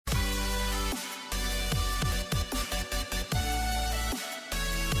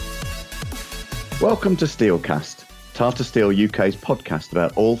Welcome to Steelcast, Tata Steel UK's podcast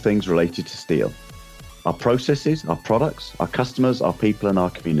about all things related to steel. Our processes, our products, our customers, our people and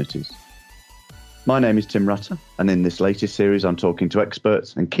our communities. My name is Tim Rutter, and in this latest series I'm talking to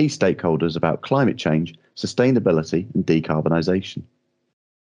experts and key stakeholders about climate change, sustainability and decarbonisation.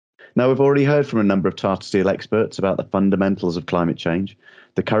 Now, we've already heard from a number of Tata Steel experts about the fundamentals of climate change,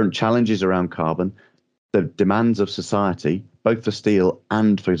 the current challenges around carbon, the demands of society, both for steel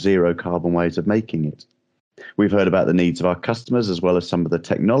and for zero carbon ways of making it. We've heard about the needs of our customers, as well as some of the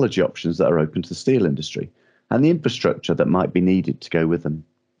technology options that are open to the steel industry and the infrastructure that might be needed to go with them.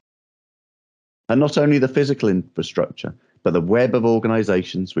 And not only the physical infrastructure, but the web of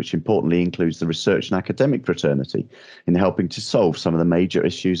organisations, which importantly includes the research and academic fraternity, in helping to solve some of the major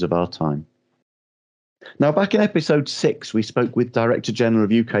issues of our time. Now, back in episode 6, we spoke with Director General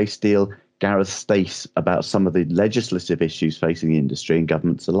of UK Steel, Gareth Stace, about some of the legislative issues facing the industry and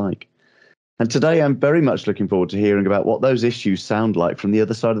governments alike. And today I'm very much looking forward to hearing about what those issues sound like from the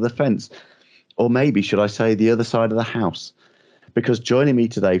other side of the fence, or maybe, should I say, the other side of the house. Because joining me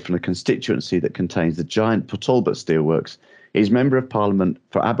today from the constituency that contains the giant Port Talbot Steelworks is Member of Parliament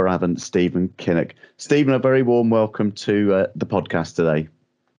for Aberavon, Stephen Kinnock. Stephen, a very warm welcome to the podcast today.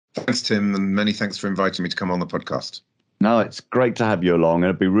 Thanks, Tim, and many thanks for inviting me to come on the podcast. No, it's great to have you along, and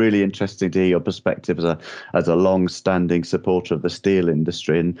it'd be really interesting to hear your perspective as a long-standing supporter of the steel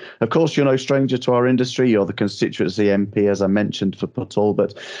industry. And of course, you're no stranger to our industry. You're the constituency MP, as I mentioned, for Port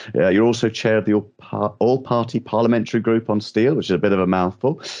Talbot. You're also chair of the all-party parliamentary group on steel, which is a bit of a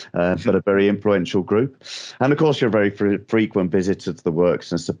mouthful, but a very influential group. And of course, you're a very frequent visitor to the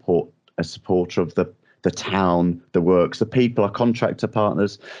works and a supporter of the town, the works, the people, our contractor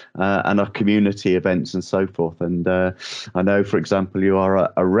partners, and our community events and so forth. And I know, for example, you are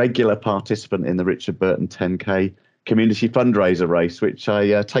a regular participant in the Richard Burton 10K community fundraiser race, which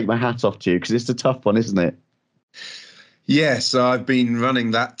I take my hat off to you, because it's a tough one, isn't it? Yes, I've been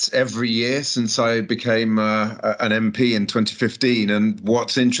running that every year since I became an MP in 2015. And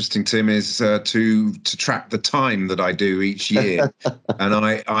what's interesting, Tim, is to track the time that I do each year. And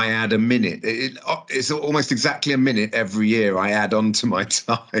I add a minute. It's almost exactly a minute every year I add on to my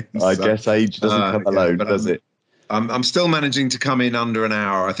time. I guess age doesn't come alone, does it? I'm still managing to come in under an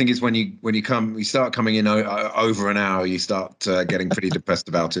hour. I think it's when you start coming in over an hour, you start getting pretty depressed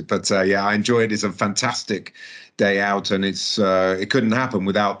about it. But yeah, I enjoy it. It's a fantastic day out, and it couldn't happen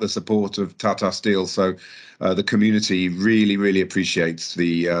without the support of Tata Steel. So the community really appreciates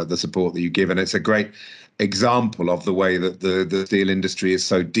the support that you give, and it's a great example of the way that the steel industry is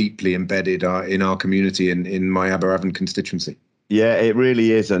so deeply embedded in our community in my Aberavon constituency. Yeah, it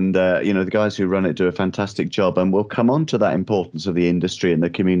really is. And, the guys who run it do a fantastic job. And we'll come on to that importance of the industry and the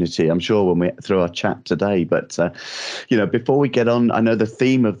community, I'm sure, when we through our chat today. But, before we get on, I know the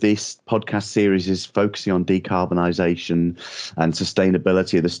theme of this podcast series is focusing on decarbonisation and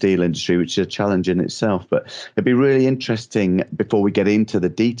sustainability of the steel industry, which is a challenge in itself. But it'd be really interesting, before we get into the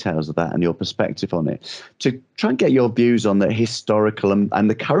details of that and your perspective on it, to try and get your views on the historical and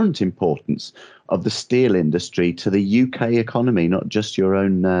the current importance of the steel industry to the UK economy, not just your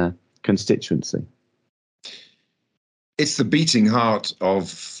own constituency. It's the beating heart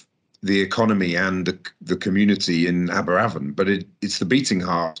of the economy and the community in Aberavon, but it's the beating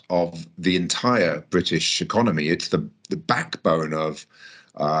heart of the entire British economy. It's the backbone of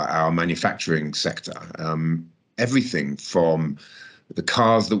our manufacturing sector. Everything from the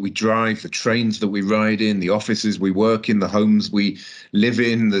cars that we drive, the trains that we ride in, the offices we work in, the homes we live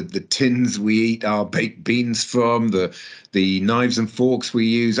in, the tins we eat our baked beans from, the knives and forks we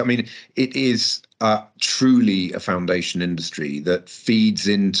use. I mean, it is truly a foundation industry that feeds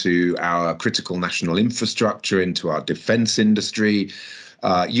into our critical national infrastructure, into our defence industry.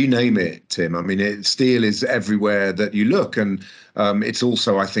 You name it, Tim. I mean, steel is everywhere that you look, and it's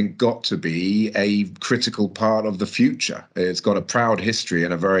also, I think, got to be a critical part of the future. It's got a proud history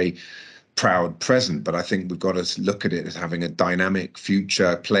and a very proud present, but I think we've got to look at it as having a dynamic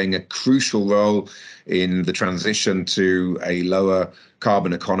future, playing a crucial role in the transition to a lower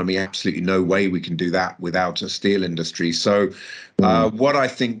carbon economy. Absolutely no way we can do that without a steel industry. So where I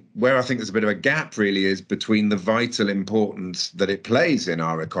think there's a bit of a gap really is between the vital importance that it plays in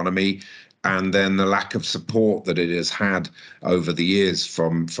our economy and then the lack of support that it has had over the years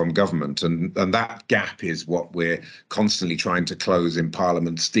from government. And that gap is what we're constantly trying to close in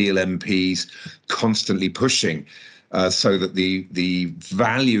Parliament. Steel MPs constantly pushing so that the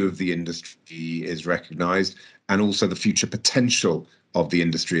value of the industry is recognised, and also the future potential of the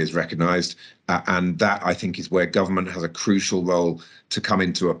industry is recognised, and that I think is where government has a crucial role to come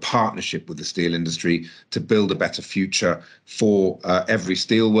into a partnership with the steel industry to build a better future for every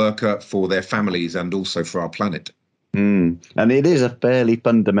steel worker, for their families, and also for our planet. And it is a fairly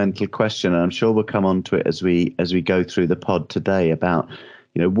fundamental question, and I'm sure we'll come on to it as we go through the pod today about,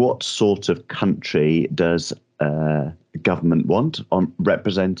 what sort of country does government want on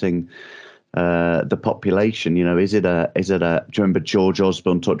representing the population? Is it a? Do you remember George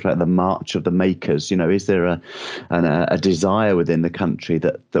Osborne talked about the march of the makers? Is there a desire within the country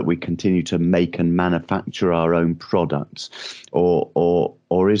that we continue to make and manufacture our own products,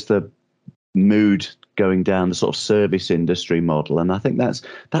 or is the mood going down the sort of service industry model? And I think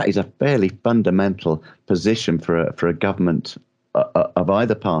that is a fairly fundamental position for a government of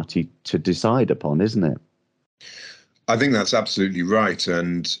either party to decide upon, isn't it? I think that's absolutely right.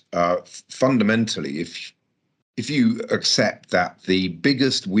 And fundamentally, if you accept that the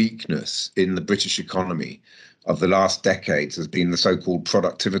biggest weakness in the British economy of the last decades has been the so-called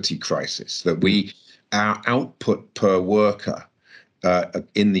productivity crisis, that our output per worker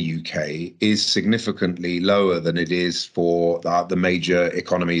in the UK is significantly lower than it is for the major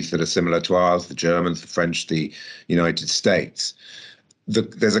economies that are similar to ours, the Germans, the French, the United States.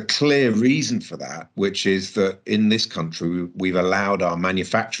 There's a clear reason for that, which is that in this country, we've allowed our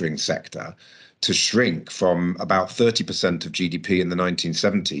manufacturing sector to shrink from about 30% of GDP in the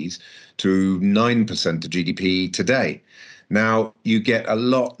 1970s to 9% of GDP today. Now, you get a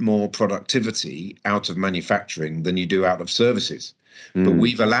lot more productivity out of manufacturing than you do out of services. But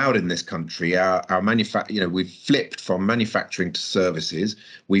we've allowed in this country we've flipped from manufacturing to services.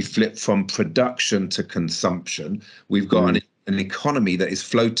 We've flipped from production to consumption. We've got an economy that is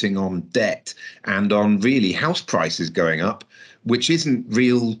floating on debt and on really house prices going up, which isn't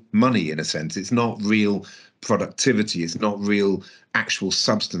real money in a sense. It's not real productivity. It's not real actual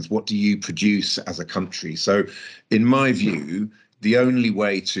substance. What do you produce as a country? So in my view, the only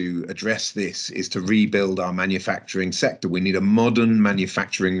way to address this is to rebuild our manufacturing sector. We need a modern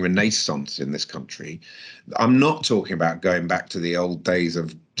manufacturing renaissance in this country. I'm not talking about going back to the old days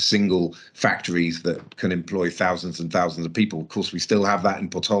of single factories that can employ thousands and thousands of people. Of course, we still have that in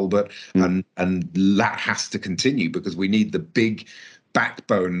Port Talbot, and that has to continue because we need the big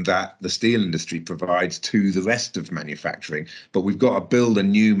backbone that the steel industry provides to the rest of manufacturing. But we've got to build a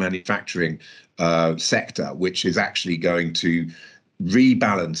new manufacturing sector, which is actually going to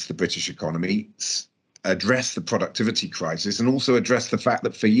rebalance the British economy, address the productivity crisis, and also address the fact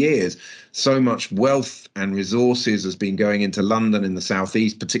that for years, so much wealth and resources has been going into London in the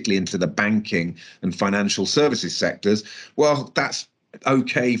southeast, particularly into the banking and financial services sectors. Well, that's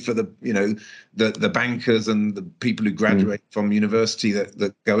okay for the bankers and the people who graduate from university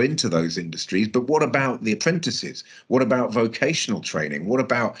that go into those industries. But what about the apprentices? What about vocational training? What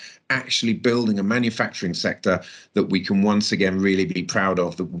about actually building a manufacturing sector that we can once again really be proud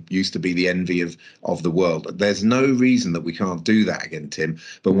of, that used to be the envy of the world? There's no reason that we can't do that again, Tim.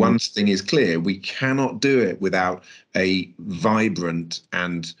 But one thing is clear, we cannot do it without a vibrant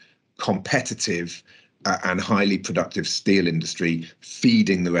and competitive and highly productive steel industry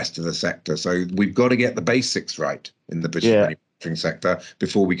feeding the rest of the sector. So we've got to get the basics right in the British manufacturing sector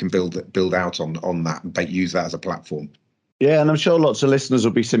before we can build out on that and use that as a platform. Yeah, and I'm sure lots of listeners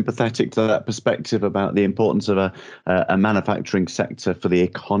will be sympathetic to that perspective about the importance of a manufacturing sector for the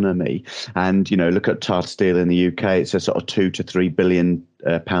economy. And, look at Tata Steel in the UK. It's a sort of £2 to £3 billion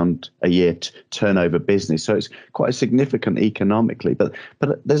a year turnover business. So it's quite significant economically. But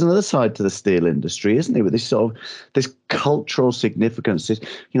there's another side to the steel industry, isn't there? With this cultural significance.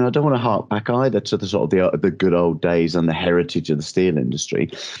 I don't want to hark back either to the sort of the good old days and the heritage of the steel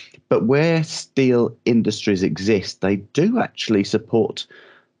industry. But where steel industries exist, they do actually support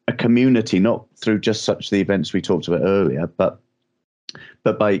a community, not through just such the events we talked about earlier, but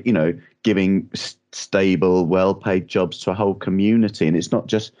by, giving stable, well-paid jobs to a whole community. And it's not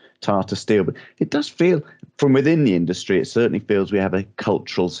just Tata Steel, but it does feel from within the industry, it certainly feels we have a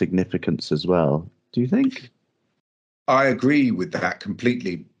cultural significance as well. Do you think? I agree with that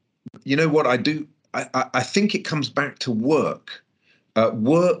completely. You know what I do? I think it comes back to work.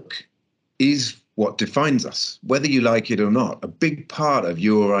 Work is what defines us, whether you like it or not. A big part of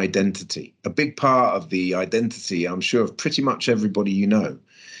your identity, a big part of the identity, I'm sure, of pretty much everybody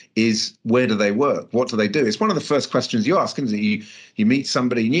is where do they work? What do they do? It's one of the first questions you ask, isn't it? You meet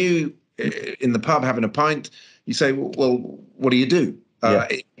somebody new in the pub having a pint, you say, well, what do you do?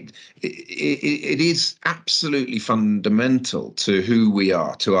 It is absolutely fundamental to who we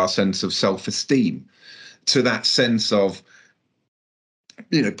are, to our sense of self-esteem, to that sense of,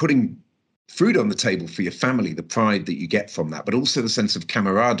 putting food on the table for your family, the pride that you get from that, but also the sense of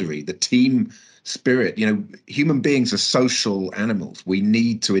camaraderie, the team spirit. Human beings are social animals. We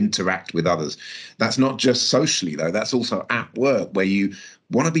need to interact with others. That's not just socially, though. That's also at work, where you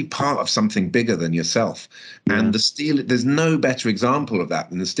want to be part of something bigger than yourself. Yeah. And there's no better example of that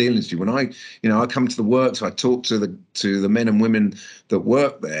than the steel industry. When I come to the works, I talk to the men and women that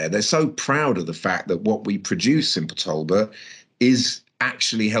work there. They're so proud of the fact that what we produce in Port Talbot is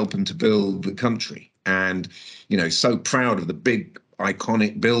actually helping to build the country, and so proud of the big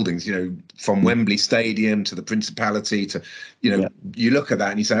iconic buildings, from Wembley Stadium to the Principality to, you look at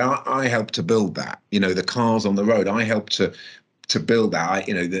that and you say, I helped to build that. The cars on the road, I helped to build that.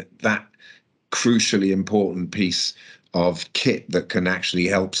 That crucially important piece of kit that can actually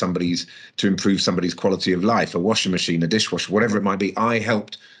help to improve somebody's quality of life, a washing machine, a dishwasher, whatever it might be. I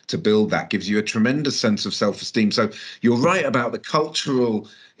helped to build that. Gives you a tremendous sense of self-esteem. So you're right about the cultural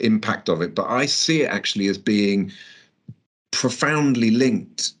impact of it, but I see it actually as being profoundly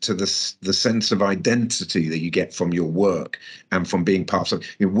linked to the sense of identity that you get from your work and from being part of something.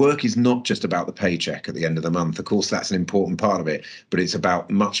 Your work is not just about the paycheck at the end of the month. Of course, that's an important part of it, but it's about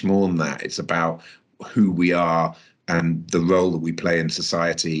much more than that. It's about who we are and the role that we play in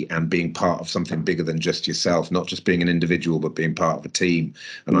society, and being part of something bigger than just yourself, not just being an individual, but being part of a team.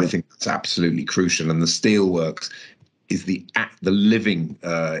 And I think that's absolutely crucial. And the Steelworks is the living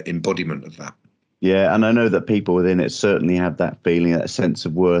embodiment of that. Yeah, and I know that people within it certainly have that feeling, that sense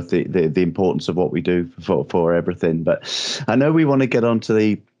of worth, the importance of what we do for everything. But I know we want to get on to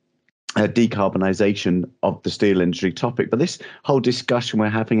the decarbonisation of the steel industry topic, but this whole discussion we're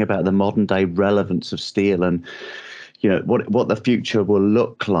having about the modern day relevance of steel and what the future will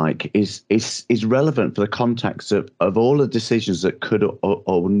look like is relevant for the context of all the decisions that could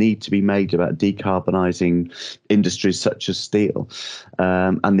or need to be made about decarbonising industries such as steel,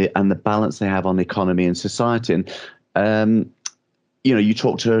 and the balance they have on the economy and society. And you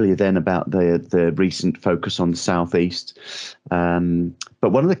talked earlier then about the recent focus on the southeast, but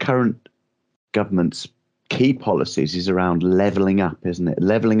one of the current government's key policies is around levelling up, isn't it?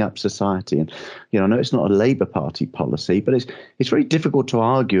 Levelling up society. And I know it's not a Labour Party policy, but it's very difficult to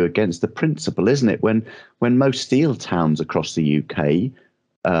argue against the principle, isn't it? When most steel towns across the UK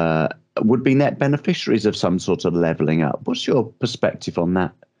would be net beneficiaries of some sort of levelling up. What's your perspective on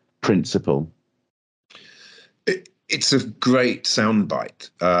that principle? It's a great soundbite,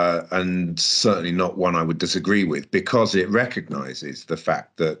 and certainly not one I would disagree with, because it recognises the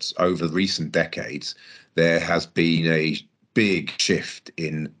fact that over recent decades there has been a big shift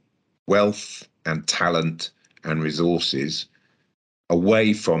in wealth and talent and resources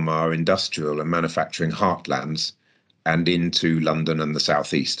away from our industrial and manufacturing heartlands and into London and the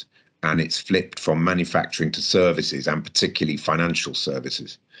southeast. And it's flipped from manufacturing to services, and particularly financial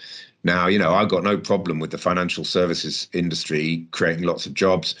services. Now, I've got no problem with the financial services industry creating lots of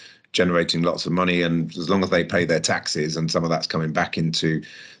jobs, generating lots of money, and as long as they pay their taxes and some of that's coming back into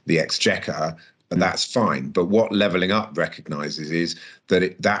the exchequer, that's fine. But what levelling up recognises is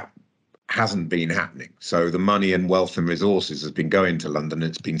that that hasn't been happening. So the money and wealth and resources has been going to London,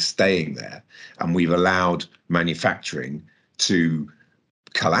 it's been staying there, and we've allowed manufacturing to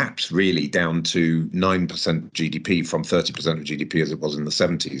collapse really down to 9% GDP from 30% of GDP as it was in the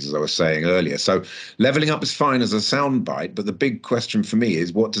 70s, as I was saying earlier. So levelling up is fine as a soundbite, but the big question for me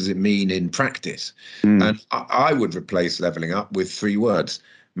is, what does it mean in practice? And I would replace levelling up with 3 words: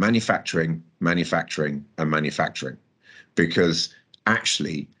 manufacturing, manufacturing, and manufacturing. Because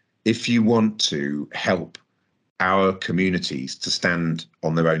actually, if you want to help our communities to stand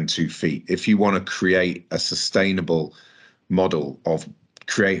on their own 2 feet, if you want to create a sustainable model of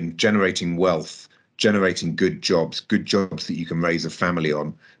generating wealth, generating good jobs that you can raise a family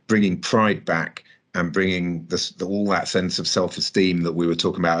on, bringing pride back, and bringing all that sense of self-esteem that we were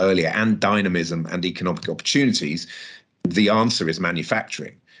talking about earlier, and dynamism and economic opportunities, the answer is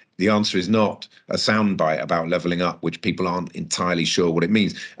manufacturing. The answer is not a soundbite about levelling up, which people aren't entirely sure what it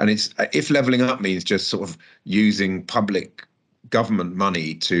means. And if levelling up means just sort of using public government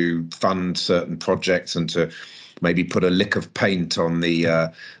money to fund certain projects and to maybe put a lick of paint on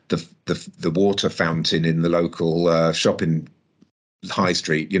the water fountain in the local shopping high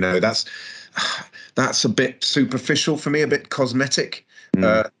street, that's a bit superficial for me, a bit cosmetic.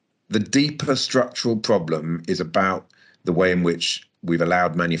 The deeper structural problem is about the way in which we've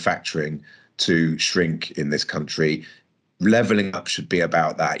allowed manufacturing to shrink in this country. leveling up should be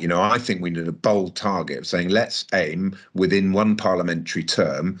about that. I think we need a bold target of saying, let's aim within one parliamentary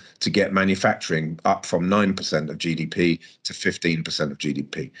term to get manufacturing up from 9% of GDP to 15% of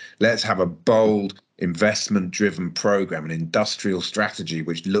GDP. Let's have a bold investment-driven program, an industrial strategy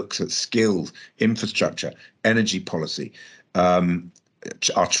which looks at skills, infrastructure, energy policy,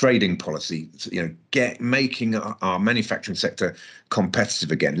 our trading policy, making our manufacturing sector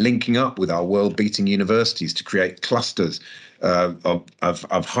competitive again, linking up with our world-beating universities to create clusters of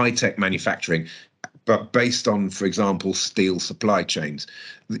high-tech manufacturing, but based on, for example, steel supply chains.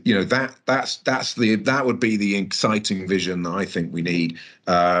 That would be the exciting vision that I think we need.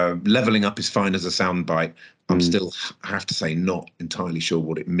 Leveling up is fine as a soundbite. I'm still, have to say, not entirely sure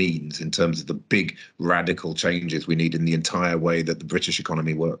what it means in terms of the big radical changes we need in the entire way that the British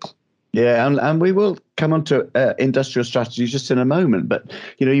economy works. Yeah, and we will come on to industrial strategies just in a moment. But,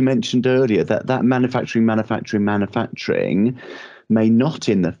 you mentioned earlier that manufacturing may not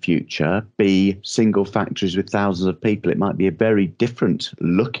in the future be single factories with thousands of people. It might be a very different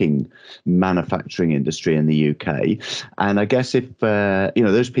looking manufacturing industry in the UK. And I guess if,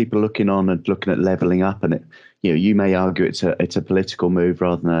 those people looking on and looking at levelling up, and you may argue it's a political move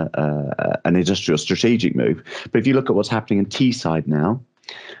rather than an industrial strategic move. But if you look at what's happening in Teesside now,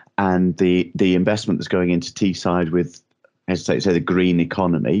 and the investment that's going into Teesside with, as I say, the green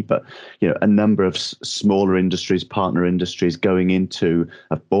economy, but a number of smaller industries, partner industries going into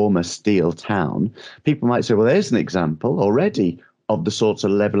a former steel town, people might say, well, there's an example already of the sorts of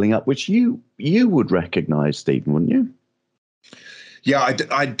levelling up which you would recognise, Stephen, wouldn't you? Yeah,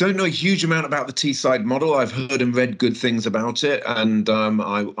 I don't know a huge amount about the Teesside model. I've heard and read good things about it, and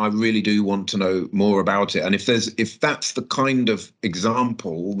I really do want to know more about it. And if that's the kind of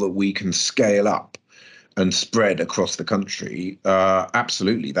example that we can scale up and spread across the country,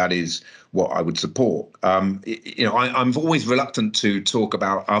 absolutely, that is what I would support. I'm always reluctant to talk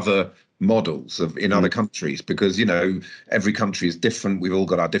about other models in other countries because every country is different. We've all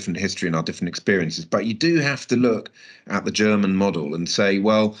got our different history and our different experiences, but you do have to look at the German model and say,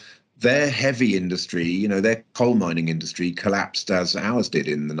 well, their heavy industry, their coal mining industry collapsed as ours did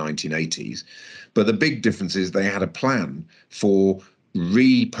in the 1980s, but the big difference is they had a plan for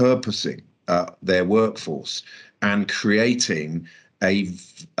repurposing their workforce and creating a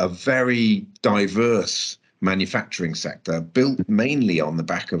very diverse manufacturing sector built mainly on the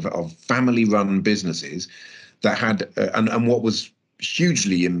back of family-run businesses that had, and what was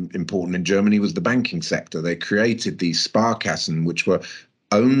hugely important in Germany was the banking sector. They created these Sparkassen, which were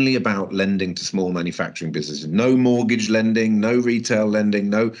only about lending to small manufacturing businesses. No mortgage lending, no retail lending,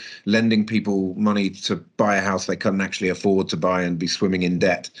 no lending people money to buy a house they couldn't actually afford to buy and be swimming in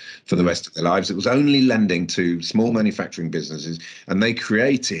debt for the rest of their lives. It was only lending to small manufacturing businesses. And they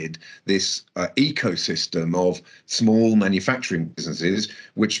created this ecosystem of small manufacturing businesses,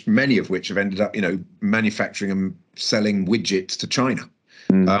 which many of which have ended up, manufacturing and selling widgets to China.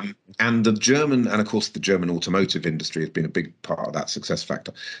 And of course, the German automotive industry has been a big part of that success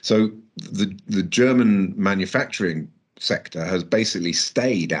factor. So the German manufacturing sector has basically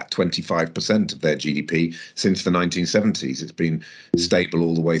stayed at 25% of their GDP since the 1970s. It's been stable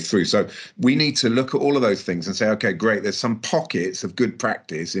all the way through. So we need to look at all of those things and say, okay, great, there's some pockets of good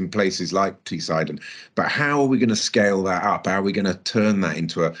practice in places like Teesside, but how are we going to scale that up? How are we going to turn that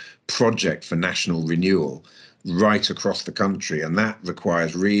into a project for national renewal right across the country? And that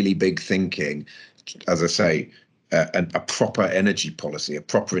requires really big thinking, as I say, a proper energy policy, a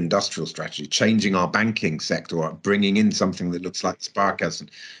proper industrial strategy, changing our banking sector, or bringing in something that looks like Sparkassen,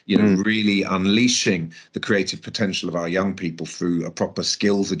 really unleashing the creative potential of our young people through a proper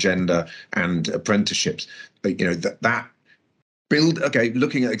skills agenda and apprenticeships. Looking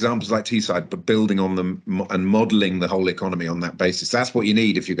at examples like Teesside, but building on them and modeling the whole economy on that basis. That's what you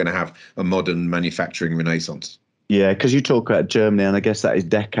need if you're going to have a modern manufacturing renaissance. Yeah, because you talk about Germany, and I guess that is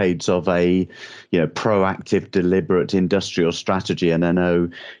decades of a, proactive, deliberate industrial strategy. And I know,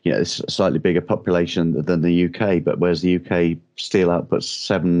 it's a slightly bigger population than the UK, but whereas the UK steel output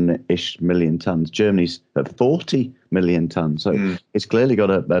 7-ish million tons, Germany's at 40 million tons. So it's clearly got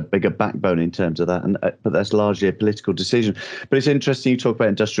a bigger backbone in terms of that. But that's largely a political decision. But it's interesting you talk about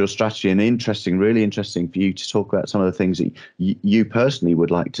industrial strategy, and really interesting for you to talk about some of the things that you personally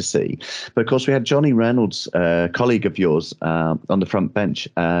would like to see. But of course, we had Johnny Reynolds, colleague of yours, on the front bench.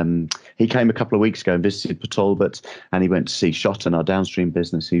 He came a couple of weeks ago and visited Port Talbot, and he went to see Schotten, our downstream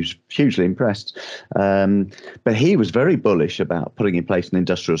business. He was hugely impressed. But he was very bullish about putting in place an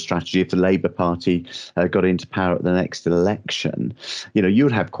industrial strategy if the Labour Party got into power at the next election. You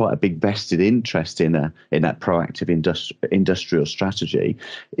would have quite a big vested interest in that proactive industrial strategy.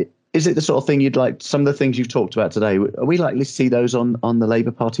 Is it the sort of thing you'd like, some of the things you've talked about today, are we likely to see those on the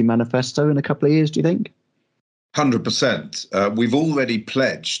Labour Party manifesto in a couple of years, do you think? 100%. We've already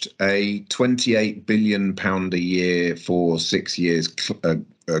pledged a £28 billion a year for 6 years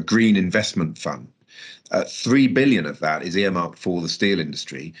green investment fund. 3 billion of that is earmarked for the steel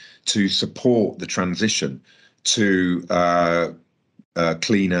industry to support the transition to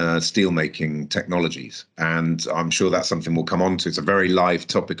cleaner steelmaking technologies. And I'm sure that's something we'll come on to. It's a very live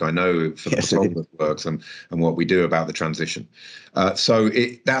topic, I know, for the Patagonia Works and what we do about the transition. So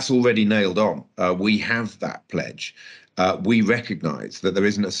that's already nailed on. We have that pledge. We recognise that there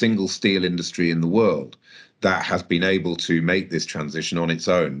isn't a single steel industry in the world that has been able to make this transition on its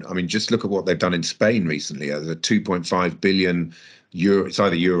own. I mean, just look at what they've done in Spain recently. There's a 2.5 billion euro, it's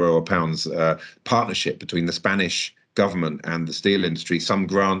either euro or pounds, partnership between the Spanish government and the steel industry, some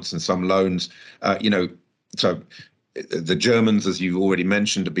grants and some loans. So the Germans, as you already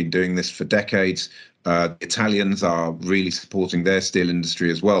mentioned, have been doing this for decades. Italians are really supporting their steel industry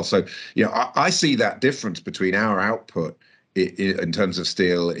as well. So, I see that difference between our output in terms of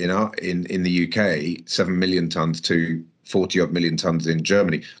steel in the UK, 7 million tons to 40 odd million tons in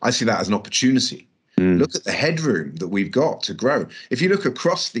Germany. I see that as an opportunity. Look at the headroom that we've got to grow. If you look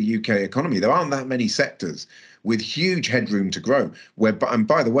across the UK economy, there aren't that many sectors with huge headroom to grow. And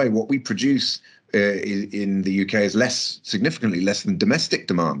by the way, what we produce in the UK is significantly less than domestic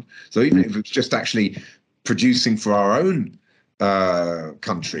demand. So even if it's just actually producing for our own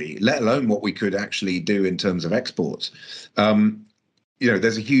country, let alone what we could actually do in terms of exports.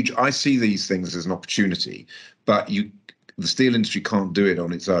 There's a huge, I see these things as an opportunity, but the steel industry can't do it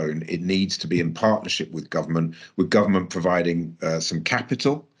on its own. It needs to be in partnership with government providing some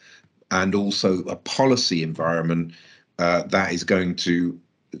capital and also a policy environment that is going to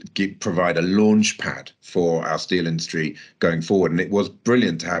provide a launch pad for our steel industry going forward. And it was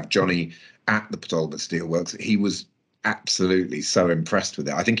brilliant to have Johnny at the Talbot Steelworks. He was absolutely so impressed with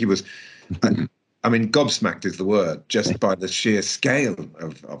it. I think he was, gobsmacked is the word, just by the sheer scale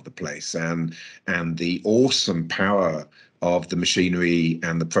of the place and the awesome power of the machinery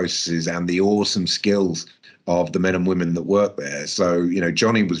and the processes and the awesome skills of the men and women that work there. So,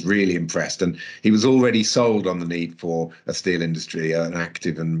 Johnny was really impressed, and he was already sold on the need for a steel industry, an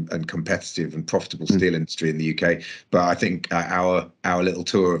active and competitive and profitable steel industry in the UK. But I think our little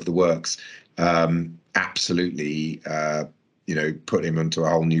tour of the works absolutely, put him onto a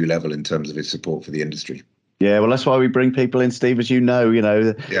whole new level in terms of his support for the industry. Yeah, well, that's why we bring people in, Steve, as you know.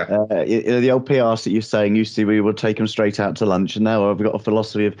 The old PRs that you're saying used to, we would take them straight out to lunch, and now I've got a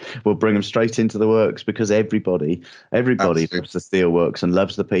philosophy of we'll bring them straight into the works, because everybody loves the steelworks and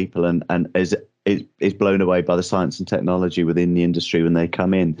loves the people and is blown away by the science and technology within the industry when they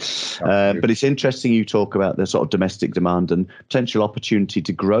come in. But it's interesting you talk about the sort of domestic demand and potential opportunity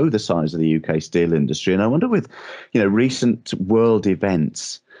to grow the size of the UK steel industry. And I wonder, with recent world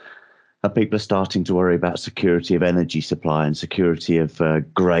events, people are starting to worry about security of energy supply and security of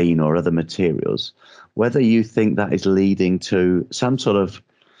grain or other materials, whether you think that is leading to some sort of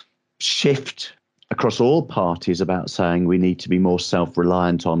shift across all parties about saying we need to be more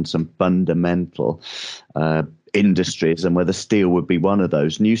self-reliant on some fundamental industries, and whether steel would be one of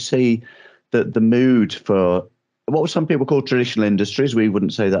those. And you see that the mood for what some people call traditional industries, we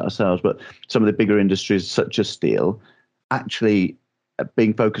wouldn't say that ourselves, but some of the bigger industries such as steel, actually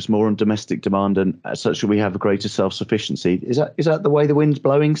being focused more on domestic demand, and such that we have a greater self-sufficiency. Is that the way the wind's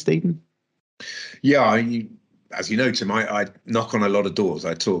blowing, Stephen? Yeah, as you know, Tim, I knock on a lot of doors.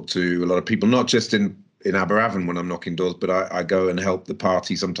 I talk to a lot of people, not just in Aberavon when I'm knocking doors, but I go and help the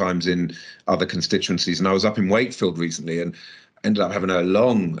party sometimes in other constituencies. And I was up in Wakefield recently and ended up having a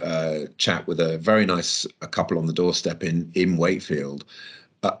long chat with a very nice couple on the doorstep in Wakefield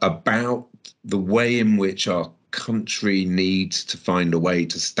about the way in which our country needs to find a way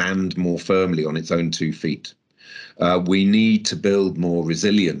to stand more firmly on its own 2 feet. We need to build more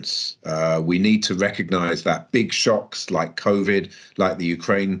resilience. We need to recognize that big shocks like COVID, like the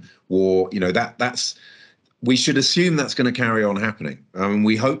Ukraine war, we should assume that's going to carry on happening.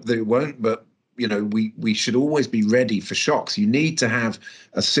 We hope that it won't, but we should always be ready for shocks. You need to have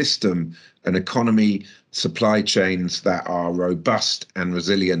a system, an economy, supply chains that are robust and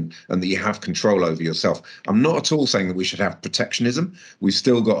resilient, and that you have control over yourself. I'm not at all saying that we should have protectionism. We've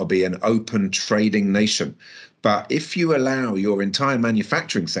still got to be an open trading nation. But if you allow your entire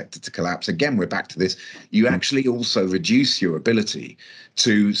manufacturing sector to collapse, again, we're back to this, you actually also reduce your ability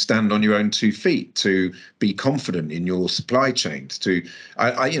to stand on your own 2 feet, to be confident in your supply chains.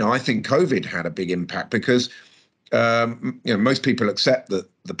 I think COVID had a big impact because most people accept that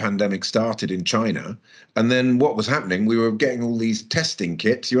the pandemic started in China, and then what was happening? We were getting all these testing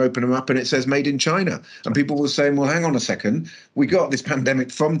kits. You open them up, and it says "Made in China," and people were saying, "Well, hang on a second, we got this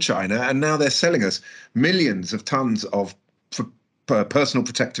pandemic from China, and now they're selling us millions of tons of personal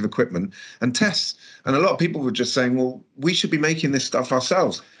protective equipment and tests." And a lot of people were just saying, "Well, we should be making this stuff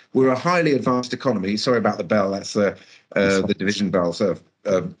ourselves. We're a highly advanced economy." Sorry about the bell. That's the division bell. So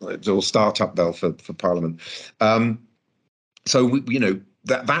it's all startup bell for Parliament. So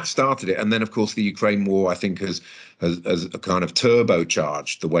that started it, and then of course the Ukraine war, I think, has a kind of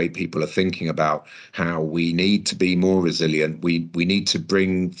turbocharged the way people are thinking about how we need to be more resilient. We need to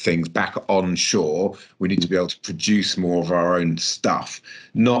bring things back onshore. We need to be able to produce more of our own stuff,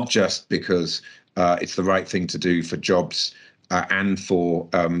 not just because it's the right thing to do for jobs and for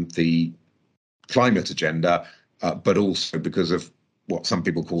the climate agenda, but also because of what some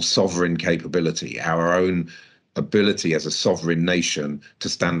people call sovereign capability, our own ability as a sovereign nation to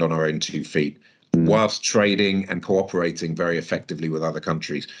stand on our own 2 feet, whilst trading and cooperating very effectively with other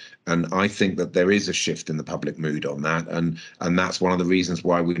countries. And I think that there is a shift in the public mood on that, and that's one of the reasons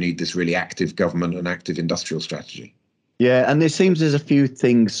why we need this really active government and active industrial strategy. Yeah, and it seems there's a few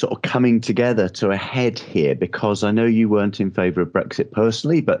things sort of coming together to a head here, because I know you weren't in favour of Brexit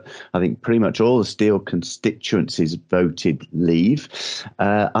personally, but I think pretty much all the steel constituencies voted leave.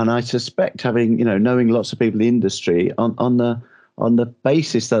 And I suspect, knowing lots of people in the industry, on the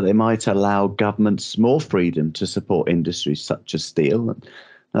basis that they might allow governments more freedom to support industries such as steel.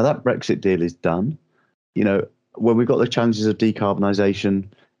 Now that Brexit deal is done, where we've got the challenges of decarbonisation,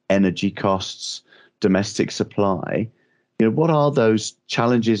 energy costs, domestic supply. What are those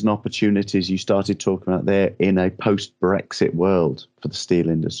challenges and opportunities you started talking about there in a post-Brexit world for the steel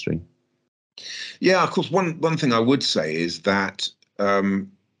industry? Yeah, of course. One thing I would say is that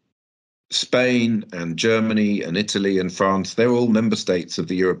Spain and Germany and Italy and France, they're all member states of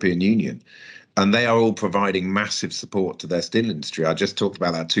the European Union, and they are all providing massive support to their steel industry. I just talked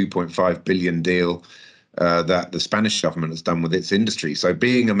about that 2.5 billion deal that the Spanish government has done with its industry. So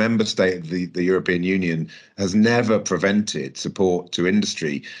being a member state of the European Union has never prevented support to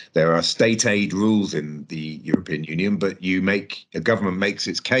industry. There are state aid rules in the European Union, but a government makes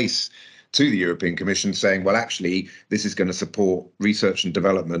its case to the European Commission saying, well, actually, this is going to support research and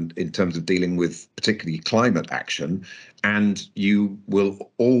development in terms of dealing with particularly climate action. And you will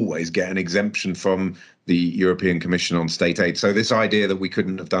always get an exemption from the European Commission on state aid. So this idea that we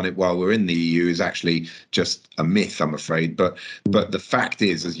couldn't have done it while we're in the EU is actually just a myth, I'm afraid. But the fact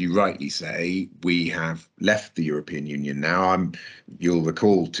is, as you rightly say, we have left the European Union now. You'll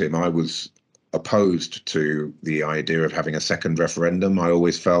recall, Tim, I was opposed to the idea of having a second referendum. I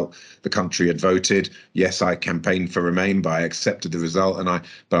always felt the country had voted. Yes, I campaigned for Remain, but I accepted the result.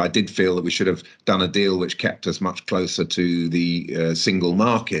 But I did feel that we should have done a deal which kept us much closer to the single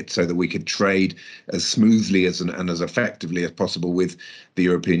market, so that we could trade as smoothly and as effectively as possible with the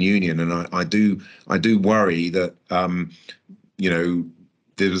European Union. And I do worry that there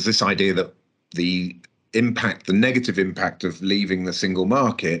was this idea that the negative impact of leaving the single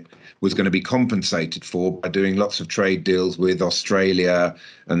market was going to be compensated for by doing lots of trade deals with Australia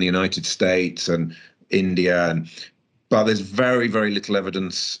and the United States and India. But there's very, very little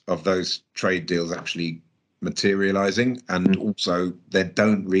evidence of those trade deals actually materializing. And also they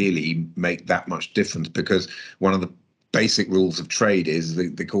don't really make that much difference, because one of the basic rules of trade is they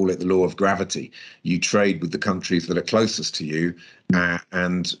call it the law of gravity. You trade with the countries that are closest to you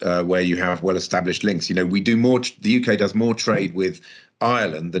and where you have well-established links. The UK does more trade with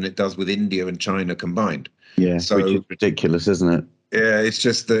Ireland than it does with India and China combined. Yeah, so, which is ridiculous, isn't it? Yeah,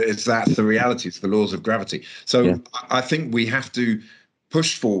 that's the reality. It's the laws of gravity. So yeah. I think we have to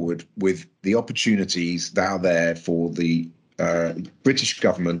push forward with the opportunities that are there for the British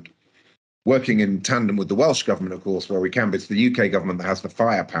government, working in tandem with the Welsh government, of course, where we can. But it's the UK government that has the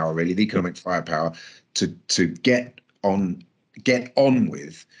firepower, really, the economic firepower, to get on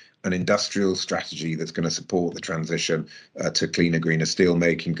with an industrial strategy that's going to support the transition to cleaner, greener steel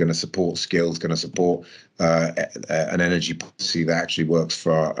making, going to support skills, going to support an energy policy that actually works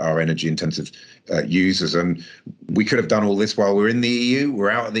for our energy intensive users. And we could have done all this while we're in the EU. We're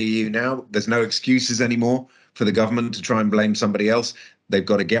out of the EU now. There's no excuses anymore for the government to try and blame somebody else. They've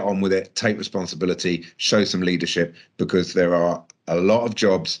got to get on with it, take responsibility, show some leadership, because there are a lot of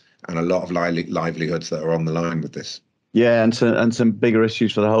jobs and a lot of livelihoods that are on the line with this. Yeah, and some bigger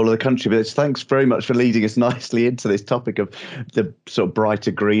issues for the whole of the country. But thanks very much for leading us nicely into this topic of the sort of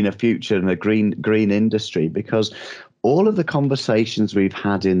brighter, greener future and the green industry, because all of the conversations we've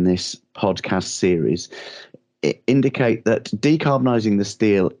had in this podcast series indicate that decarbonising the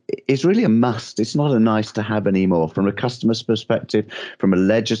steel is really a must. It's not a nice to have anymore from a customer's perspective, from a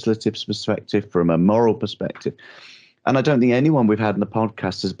legislative perspective, from a moral perspective. And I don't think anyone we've had in the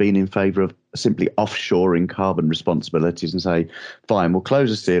podcast has been in favour of simply offshoring carbon responsibilities and say, fine, we'll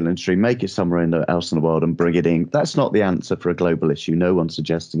close the steel industry, make it somewhere else in the world and bring it in. That's not the answer for a global issue. No one's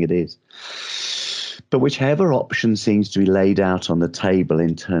suggesting it is. But whichever option seems to be laid out on the table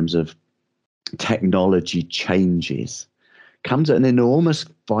in terms of technology changes comes at an enormous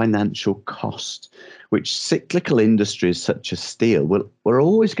financial cost, which cyclical industries such as steel were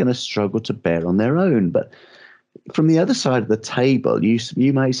always going to struggle to bear on their own. But from the other side of the table,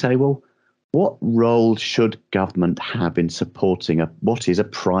 you may say, well, what role should government have in supporting what is a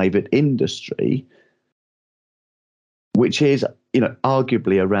private industry, which is,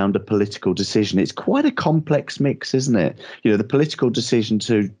 arguably around a political decision? It's quite a complex mix, isn't it? The political decision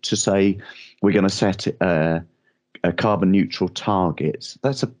to say we're going to set a carbon neutral target.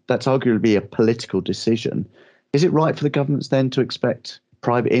 That's arguably a political decision. Is it right for the governments then to expect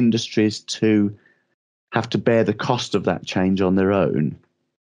private industries to have to bear the cost of that change on their own?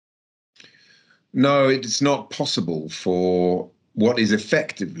 No, it's not possible for what is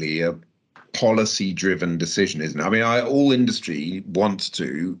effectively a policy-driven decision, isn't it? I mean, all industry wants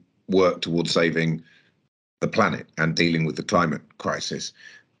to work towards saving the planet and dealing with the climate crisis,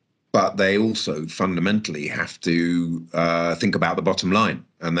 but they also fundamentally have to think about the bottom line,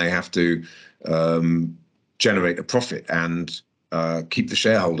 and they have to generate a profit and keep the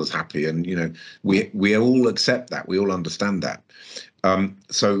shareholders happy. And we all accept that, we all understand that.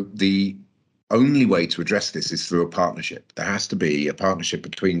 So the only way to address this is through a partnership. There has to be a partnership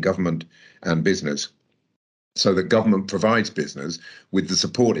between government and business, so that government provides business with the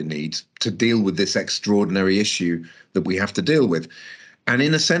support it needs to deal with this extraordinary issue that we have to deal with. And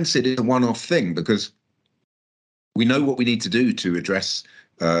in a sense, it is a one-off thing, because we know what we need to do to address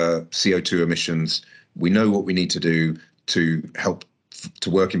CO2 emissions. We know what we need to do to help to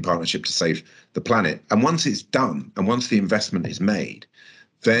work in partnership to save the planet. And once it's done, and once the investment is made,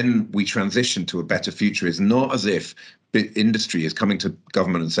 then we transition to a better future. It's not as if industry is coming to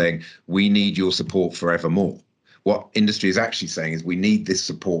government and saying, we need your support forevermore. What industry is actually saying is, we need this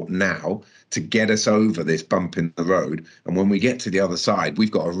support now to get us over this bump in the road. And when we get to the other side,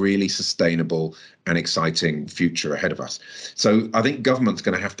 we've got a really sustainable and exciting future ahead of us. So I think government's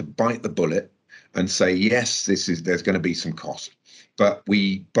going to have to bite the bullet and say, yes, there's going to be some cost, but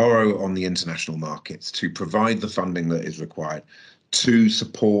we borrow on the international markets to provide the funding that is required to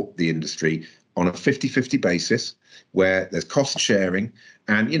support the industry on a 50-50 basis, where there's cost sharing.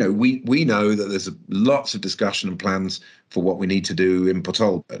 And, we know that there's lots of discussion and plans for what we need to do in Port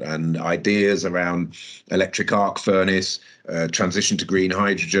Talbot, and ideas around electric arc furnace, transition to green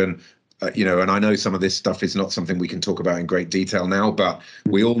hydrogen. And I know some of this stuff is not something we can talk about in great detail now, but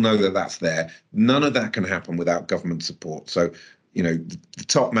we all know that that's there. None of that can happen without government support. So, the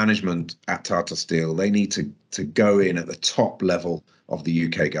top management at Tata Steel, they need to go in at the top level of the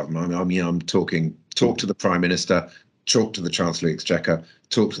UK government. I'm talk to the Prime Minister, talk to the Chancellor of the Exchequer,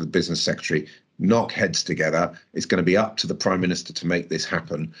 talk to the Business Secretary, knock heads together. It's going to be up to the Prime Minister to make this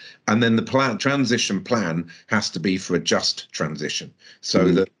happen. And then the transition plan has to be for a just transition,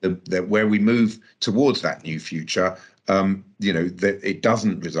 so that where we move towards that new future, that it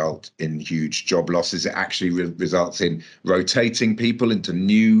doesn't result in huge job losses. It actually results in rotating people into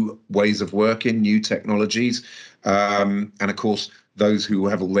new ways of working, new technologies. And of course, those who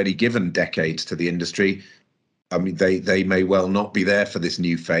have already given decades to the industry, they may well not be there for this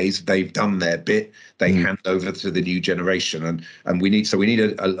new phase. They've done their bit. They hand over to the new generation, and we need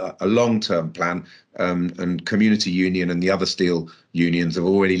a long-term plan. And Community Union and the other steel unions have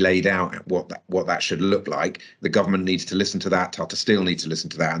already laid out what that should look like. The government needs to listen to that. Tata Steel needs to listen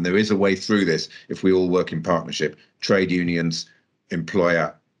to that. And there is a way through this if we all work in partnership: trade unions,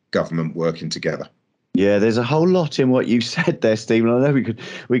 employer, government working together. Yeah, there's a whole lot in what you said there, Stephen. I know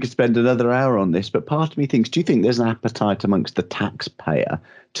we could spend another hour on this, but part of me thinks, do you think there's an appetite amongst the taxpayer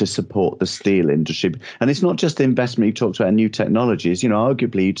to support the steel industry? And it's not just the investment. You talked about new technologies.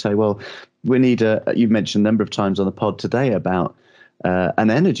 Arguably you'd say, well, we need you've mentioned a number of times on the pod today about an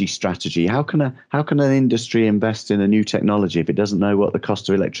energy strategy. How can an industry invest in a new technology if it doesn't know what the cost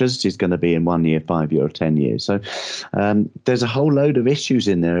of electricity is going to be in 1 year, 5 year, or 10 years? So there's a whole load of issues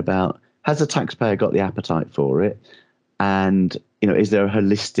in there about, has the taxpayer got the appetite for it? And, is there a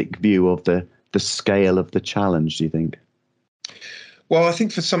holistic view of the scale of the challenge, do you think? Well, I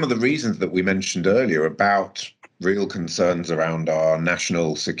think for some of the reasons that we mentioned earlier about real concerns around our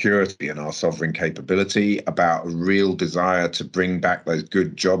national security and our sovereign capability, about a real desire to bring back those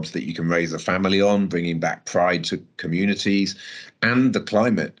good jobs that you can raise a family on, bringing back pride to communities, and the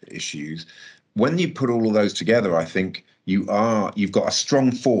climate issues. When you put all of those together, I think you've got a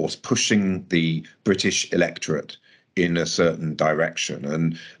strong force pushing the British electorate in a certain direction.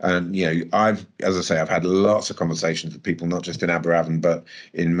 And as I say, I've had lots of conversations with people, not just in Aberavon, but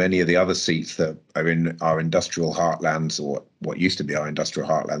in many of the other seats that are in our industrial heartlands, or what used to be our industrial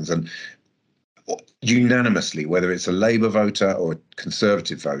heartlands. And unanimously, whether it's a Labour voter or a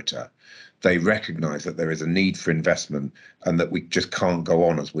Conservative voter, they recognise that there is a need for investment and that we just can't go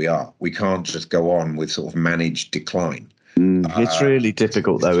on as we are. We can't just go on with sort of managed decline. It's really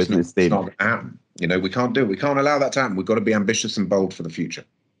difficult, though, isn't it, Steve? It's not going to happen. We can't do it. We can't allow that to happen. We've got to be ambitious and bold for the future.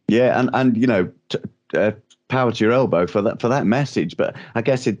 Yeah, and power to your elbow for that message. But I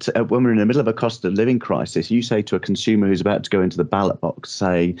guess when we're in the middle of a cost of living crisis, you say to a consumer who's about to go into the ballot box,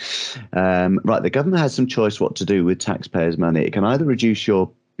 say, right, the government has some choice what to do with taxpayers' money. It can either reduce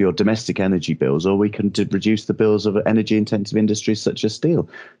your domestic energy bills, or we can reduce the bills of energy-intensive industries such as steel.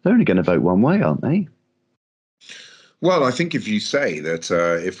 They're only going to vote one way, aren't they? Well, I think if you say that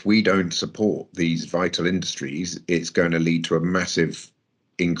if we don't support these vital industries, it's going to lead to a massive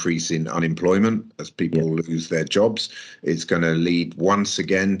increase in unemployment as people lose their jobs. It's going to lead once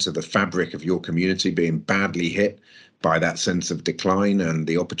again to the fabric of your community being badly hit by that sense of decline and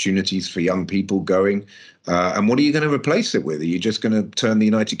the opportunities for young people going. And what are you going to replace it with? Are you just going to turn the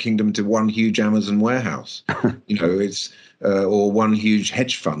United Kingdom into one huge Amazon warehouse? Or one huge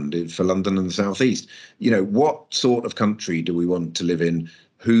hedge fund for London and the South East? What sort of country do we want to live in?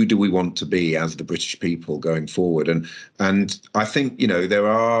 Who do we want to be as the British people going forward? And I think, there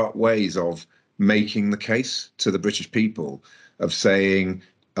are ways of making the case to the British people of saying,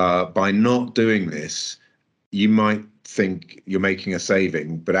 by not doing this, you might think you're making a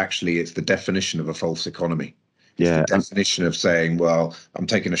saving, but actually it's the definition of a false economy. It's the definition of saying, well, I'm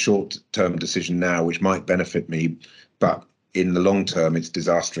taking a short-term decision now, which might benefit me, but in the long term, it's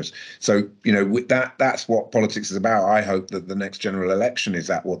disastrous. So, that's what politics is about. I hope that the next general election is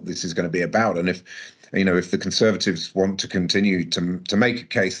that what this is going to be about. And if the Conservatives want to continue to make a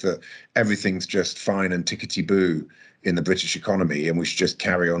case that everything's just fine and tickety-boo in the British economy and we should just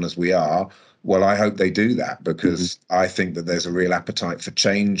carry on as we are, well, I hope they do that, because I think that there's a real appetite for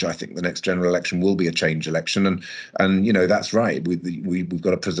change. I think the next general election will be a change election, and that's right. We've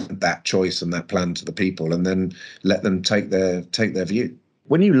got to present that choice and that plan to the people, and then let them take their view.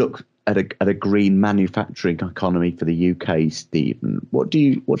 When you look at a green manufacturing economy for the UK, Stephen,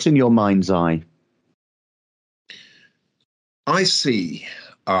 what's in your mind's eye? I see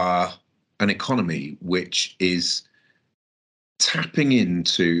an economy which is tapping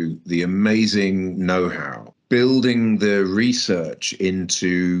into the amazing know-how, building the research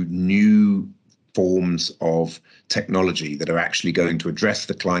into new forms of technology that are actually going to address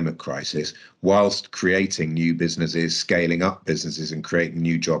the climate crisis, whilst creating new businesses, scaling up businesses and creating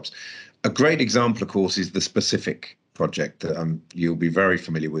new jobs. A great example, of course, is the Specific project that you'll be very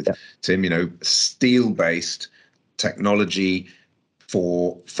familiar with, Tim. Steel-based technology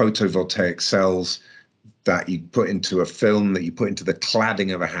for photovoltaic cells that you put into a film, that you put into the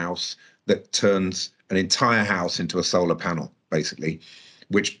cladding of a house, that turns an entire house into a solar panel, basically,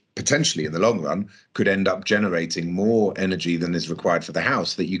 which potentially in the long run could end up generating more energy than is required for the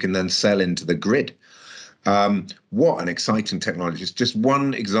house that you can then sell into the grid. What an exciting technology. It's just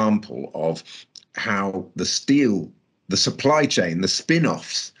one example of how the supply chain, the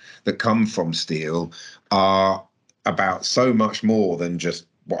spin-offs that come from steel are about so much more than just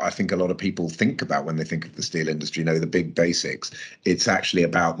what I think a lot of people think about when they think of the steel industry, the big basics. It's actually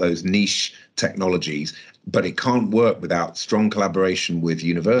about those niche technologies, but it can't work without strong collaboration with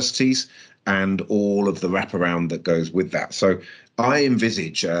universities and all of the wraparound that goes with that. So I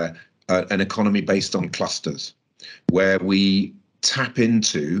envisage an economy based on clusters, where we tap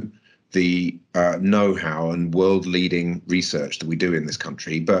into the know-how and world-leading research that we do in this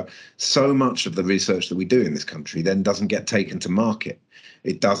country. But so much of the research that we do in this country then doesn't get taken to market.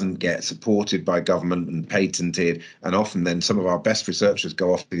 It doesn't get supported by government and patented. And often then some of our best researchers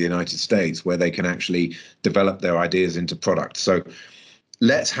go off to the United States, where they can actually develop their ideas into products. So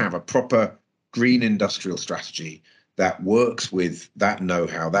let's have a proper green industrial strategy that works with that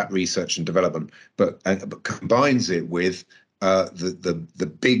know-how, that research and development, but combines it with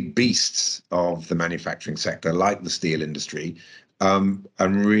the big beasts of the manufacturing sector, like the steel industry, and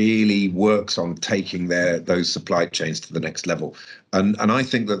really works on taking those supply chains to the next level. And I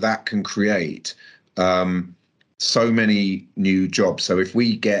think that can create so many new jobs. So if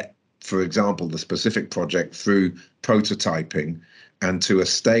we get for example, the specific project through prototyping and to a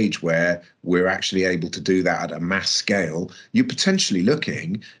stage where we're actually able to do that at a mass scale, you're potentially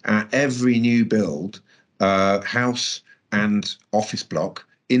looking at every new build, house and office block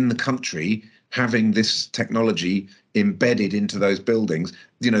in the country having this technology embedded into those buildings.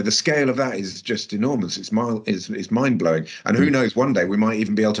 The scale of that is just enormous. It's mind-blowing. And who knows, one day we might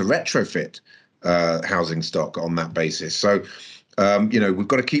even be able to retrofit housing stock on that basis. So we've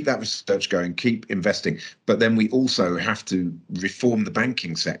got to keep that research going, keep investing, but then we also have to reform the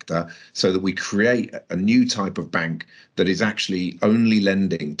banking sector so that we create a new type of bank that is actually only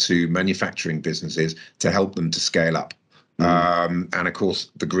lending to manufacturing businesses to help them to scale up. And of course,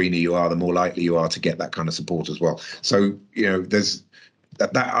 the greener you are, the more likely you are to get that kind of support as well. So, there's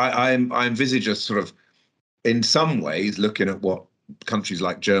that I envisage us sort of, in some ways, looking at what countries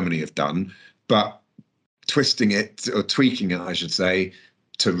like Germany have done, but twisting it or tweaking it, I should say,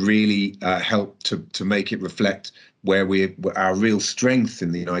 to really help to make it reflect where our real strength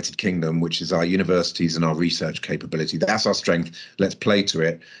in the United Kingdom, which is our universities and our research capability. That's our strength. Let's play to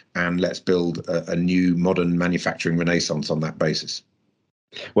it and let's build a new modern manufacturing renaissance on that basis.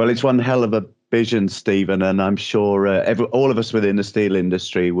 Well, it's one hell of a vision, Stephen, and I'm sure all of us within the steel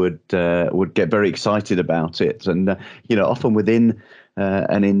industry would get very excited about it. And often within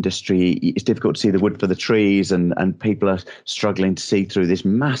an industry, it's difficult to see the wood for the trees, and people are struggling to see through this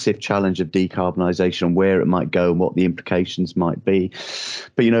massive challenge of decarbonisation and where it might go and what the implications might be.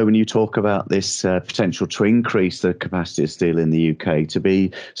 But when you talk about this potential to increase the capacity of steel in the UK, to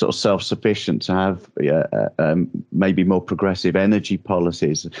be sort of self-sufficient, to have maybe more progressive energy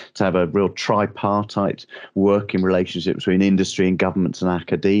policies, to have a real tripartite working relationship between industry and governments and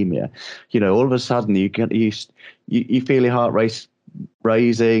academia, all of a sudden you feel your heart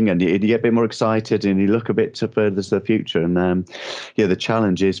raising and you get a bit more excited and you look a bit further to the future. And the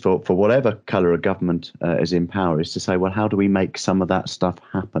challenge is for whatever colour of government is in power is to say, well, how do we make some of that stuff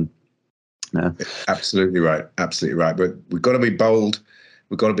happen? Absolutely right. But we've got to be bold.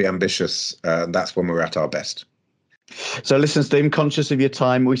 We've got to be ambitious. That's when we're at our best. So listen, Steve, conscious of your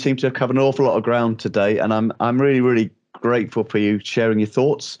time, we seem to have covered an awful lot of ground today, and I'm really, really grateful for you sharing your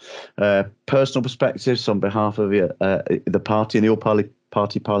thoughts, personal perspectives on behalf of the party and the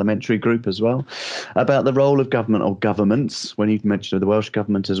All-Party Parliamentary Group as well, about the role of government or governments, when you've mentioned the Welsh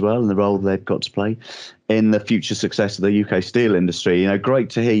Government as well, and the role they've got to play in the future success of the UK steel industry. Great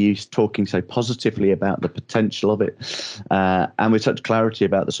to hear you talking so positively about the potential of it, and with such clarity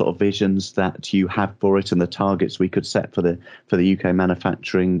about the sort of visions that you have for it and the targets we could set for the UK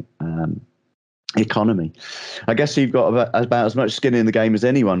manufacturing economy. I guess you've got about as much skin in the game as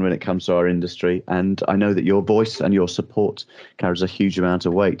anyone when it comes to our industry, and I know that your voice and your support carries a huge amount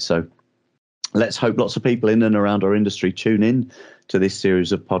of weight. So let's hope lots of people in and around our industry tune in to this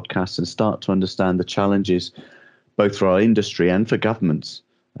series of podcasts and start to understand the challenges both for our industry and for governments,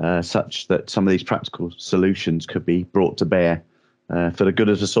 such that some of these practical solutions could be brought to bear for the good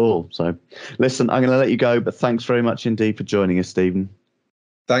of us all. So listen, I'm going to let you go, but thanks very much indeed for joining us, Stephen.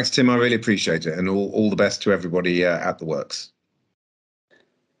 Thanks, Tim. I really appreciate it. And all the best to everybody at the works.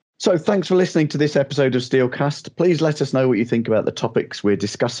 So thanks for listening to this episode of Steelcast. Please let us know what you think about the topics we're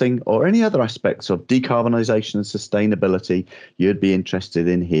discussing or any other aspects of decarbonisation and sustainability you'd be interested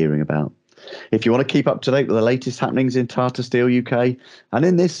in hearing about. If you want to keep up to date with the latest happenings in Tata Steel UK and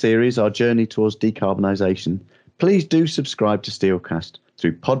in this series, our journey towards decarbonisation, please do subscribe to Steelcast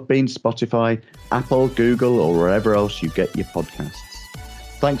through Podbean, Spotify, Apple, Google, or wherever else you get your podcasts.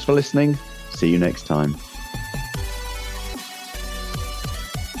 Thanks for listening. See you next time.